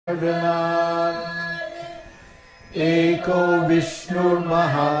Eko Vishnur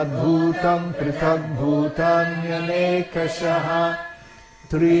Mahadbhutam Prithak Bhutanyanekashaha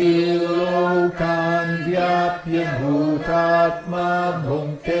Trilokan Vyapya Bhutatma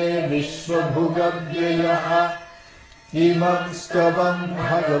Bhunte Vishvabhugabhyayaha Imam Stavam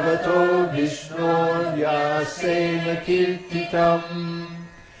Bhagavato Vishnur Vyasena Kirtitam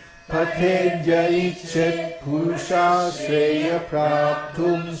Patedya Ichet Purusha Shreya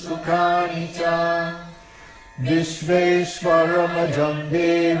Praptum Sukhani Cha Vishveshwaramajam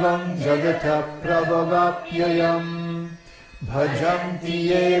Devam Jagata Prabhavapyayam Bhajanti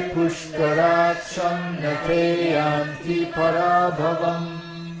Ye Pushkaracham Nate Yanti Parabhavam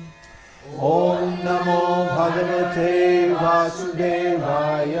Om Namo Bhagavate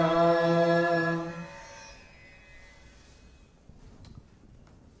Vasudevaya.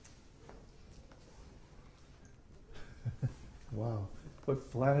 Wow. What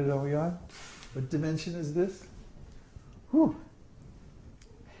planet are we on? What dimension is this? Whew.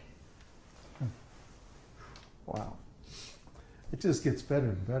 Wow. It just gets better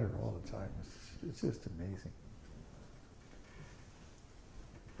and better all the time. It's just amazing.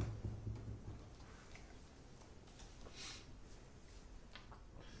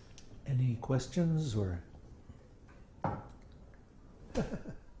 Any questions or?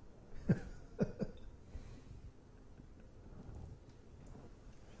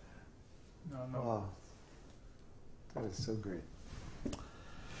 No. Wow. That is so great.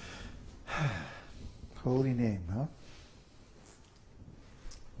 Holy name, huh?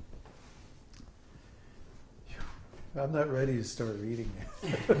 I'm not ready to start reading it.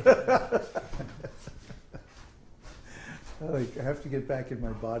 I have to get back in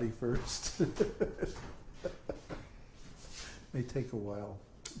my body first. May take a while.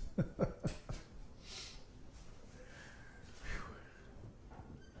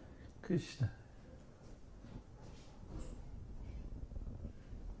 Krishna.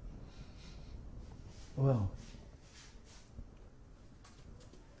 Well,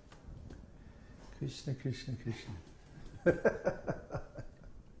 Krishna, Krishna, Krishna.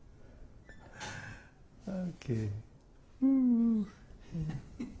 Okay.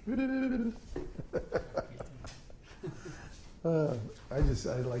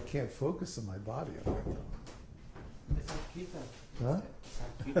 I can't focus on my body. Huh?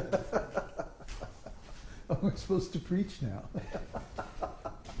 Oh, we're supposed to preach now.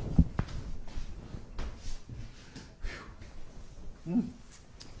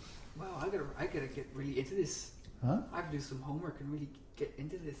 Wow, I gotta get really into this. Huh? I have to do some homework and really get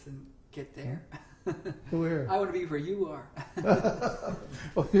into this and get there. Where? I want to be where you are.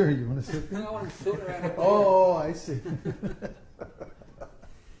 Oh, here, you want to sit here? I want to float around up there. Oh, I see.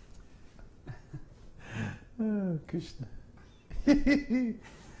 Oh, Krishna.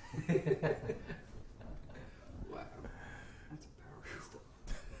 Wow, that's powerful stuff.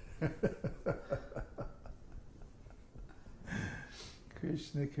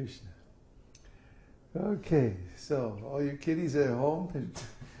 Krishna, Krishna. Okay, so all you kiddies at home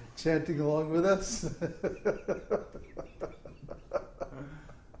chanting along with us.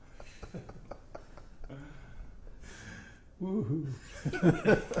 Woohoo.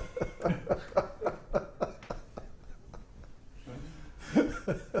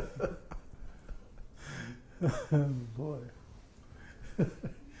 Oh, boy.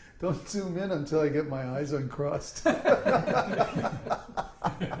 Don't zoom in until I get my eyes uncrossed.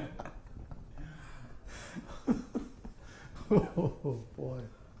 Oh, boy.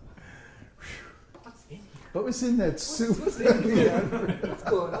 What's in here? What was in that soup? What's in here? What's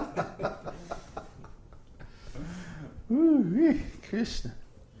going on? Ooh, Krishna.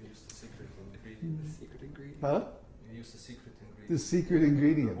 We use the secret ingredient. The secret ingredient. Huh? We use the secret ingredient. The secret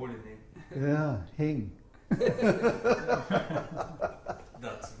ingredient. The holy name. Yeah, hing.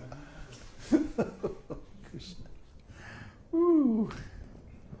 That's Krishna. Ooh.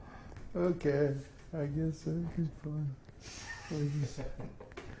 Okay, I guess that was fun.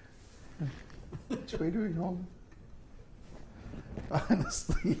 Which way do we go?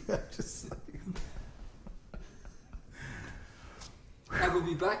 Honestly, I'm just like... I will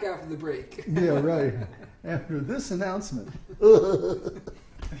be back after the break. Yeah, right. After this announcement.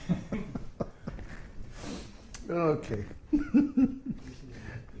 Okay.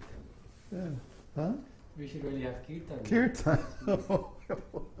 Yeah. Huh? We should really have Kirtan. Kirtan.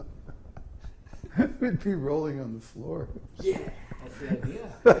 We'd be rolling on the floor. Yeah. That's the idea.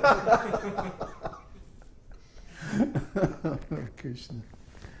 Oh, Krishna.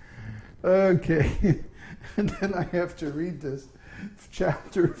 Okay. And then I have to read this.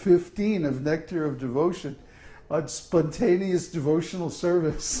 Chapter 15 of Nectar of Devotion on spontaneous devotional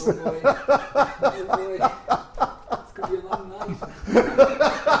service. Oh boy. Oh boy. It's going to be a long night.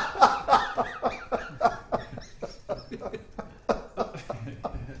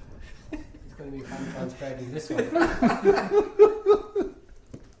 It's going to be fun transcribing this one.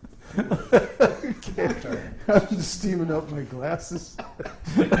 Okay. I'm just steaming up my glasses.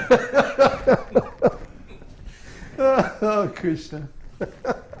 Oh, Krishna.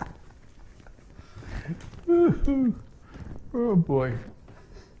 Oh, boy.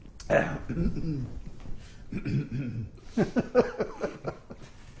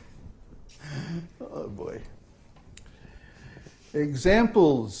 Oh, boy.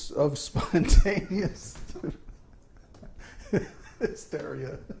 Examples of spontaneous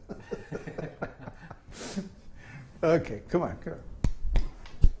hysteria. Okay, come on.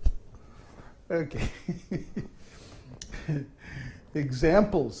 Okay.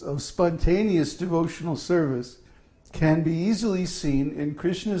 Examples of spontaneous devotional service can be easily seen in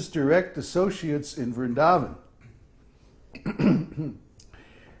Krishna's direct associates in Vrindavan.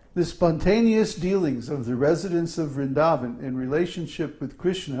 The spontaneous dealings of the residents of Vrindavan in relationship with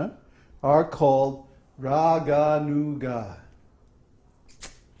Krishna are called raganuga.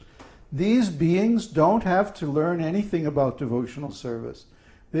 These beings don't have to learn anything about devotional service.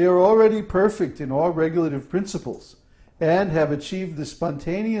 They are already perfect in all regulative principles and have achieved the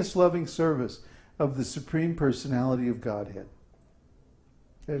spontaneous loving service of the Supreme Personality of Godhead.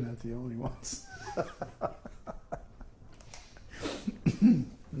 They're not the only ones.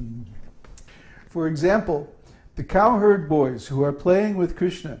 For example, the cowherd boys who are playing with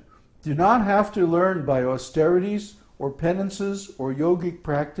Krishna do not have to learn by austerities or penances or yogic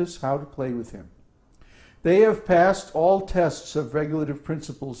practice how to play with him. They have passed all tests of regulative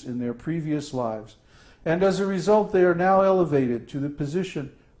principles in their previous lives, and as a result they are now elevated to the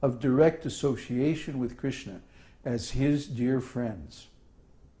position of direct association with Krishna as his dear friends.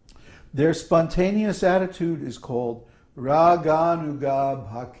 Their spontaneous attitude is called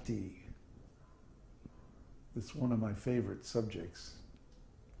Raganuga Bhakti. It's one of my favorite subjects.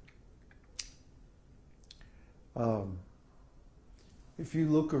 If you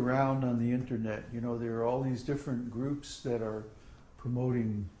look around on the internet, you know, there are all these different groups that are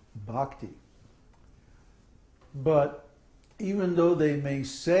promoting bhakti. But even though they may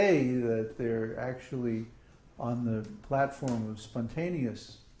say that they're actually on the platform of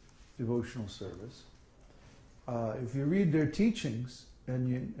spontaneous devotional service, if you read their teachings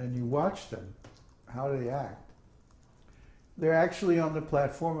and you watch them, how they act, they're actually on the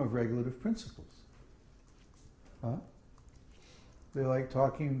platform of regulative principles. Huh? They like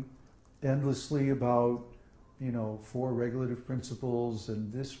talking endlessly about, you know, 4 regulative principles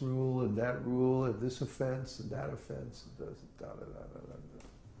and this rule and this offense and that offense.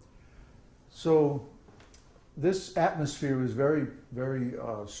 So this atmosphere was very, very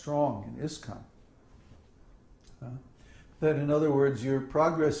strong in ISKCON. That, in other words, your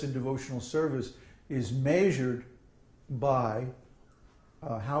progress in devotional service is measured by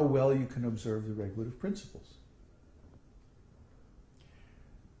how well you can observe the regulative principles.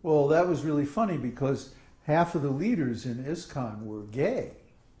 Well, that was really funny because half of the leaders in ISKCON were gay.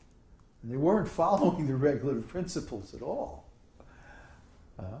 They weren't following the regulative principles at all.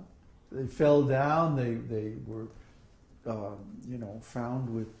 They fell down. They were,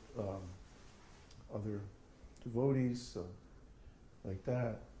 found with other devotees like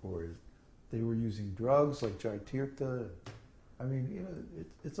that, or they were using drugs like Jaitirtha. I mean, you know,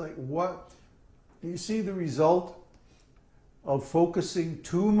 it's like, what? You see the result of focusing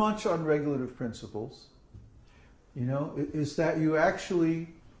too much on regulative principles, you know, is that you actually,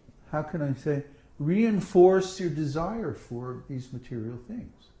 how can I say, reinforce your desire for these material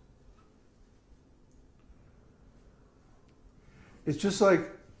things. It's just like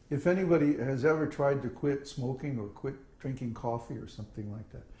if anybody has ever tried to quit smoking or quit drinking coffee or something like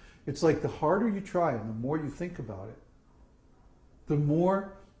that. It's like the harder you try and the more you think about it, the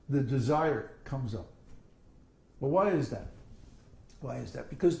more the desire comes up. Well, why is that? Why is that?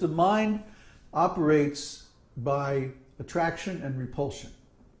 Because the mind operates by attraction and repulsion,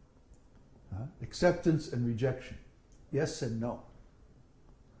 acceptance and rejection, yes and no.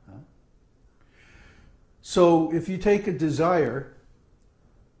 So if you take a desire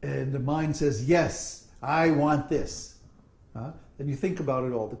and the mind says, yes, I want this, then you think about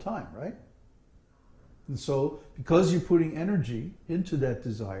it all the time, right? And so because you're putting energy into that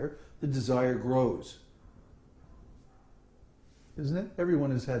desire, the desire grows. Isn't it?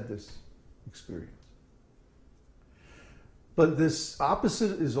 Everyone has had this experience. But this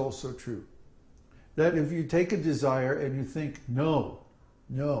opposite is also true. That if you take a desire and you think, no,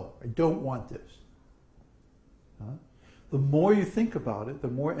 I don't want this, The more you think about it, the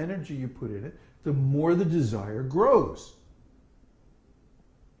more energy you put in it, the more the desire grows.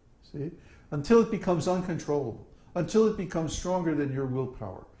 See? Until it becomes uncontrollable, until it becomes stronger than your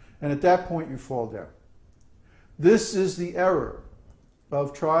willpower. And at that point you fall down. This is the error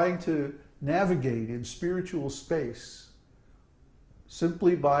of trying to navigate in spiritual space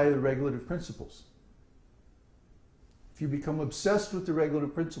simply by the regulative principles. If you become obsessed with the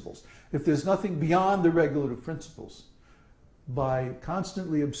regulative principles, if there's nothing beyond the regulative principles, by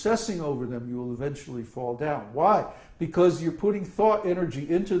constantly obsessing over them, you will eventually fall down. Why? Because you're putting thought energy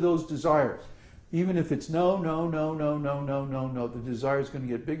into those desires. Even if it's no, no, no, no, no, no, no, no, the desire is going to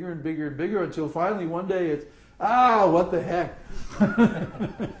get bigger and bigger and bigger until finally one day it's, what the heck?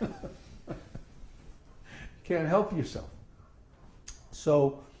 You can't help yourself.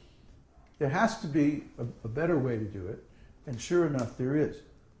 So there has to be a better way to do it, and sure enough, there is.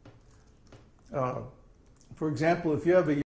 For example, if you have a